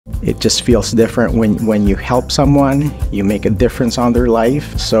It just feels different when you help someone, you make a difference on their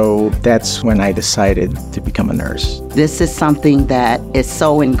life. So that's when I decided to become a nurse. This is something that is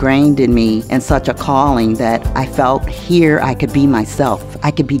so ingrained in me and such a calling that I felt here I could be myself. I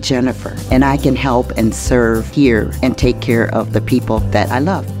could be Jennifer, and I can help and serve here and take care of the people that I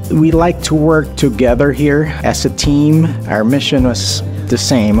love. We like to work together here as a team. Our mission was the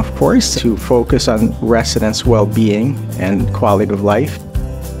same, of course, to focus on residents' well-being and quality of life.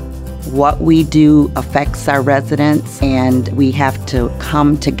 What we do affects our residents, and we have to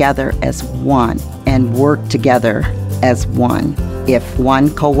come together as one and work together as one. If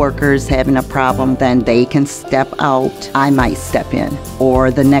one coworker is having a problem, then they can step out. I might step in,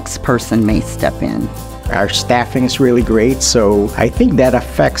 or the next person may step in. Our staffing is really great, so I think that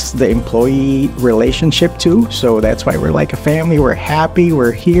affects the employee relationship too. So that's why we're like a family. We're happy,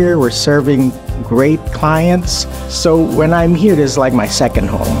 we're here, we're serving great clients. So when I'm here, this is like my second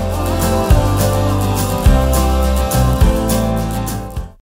home.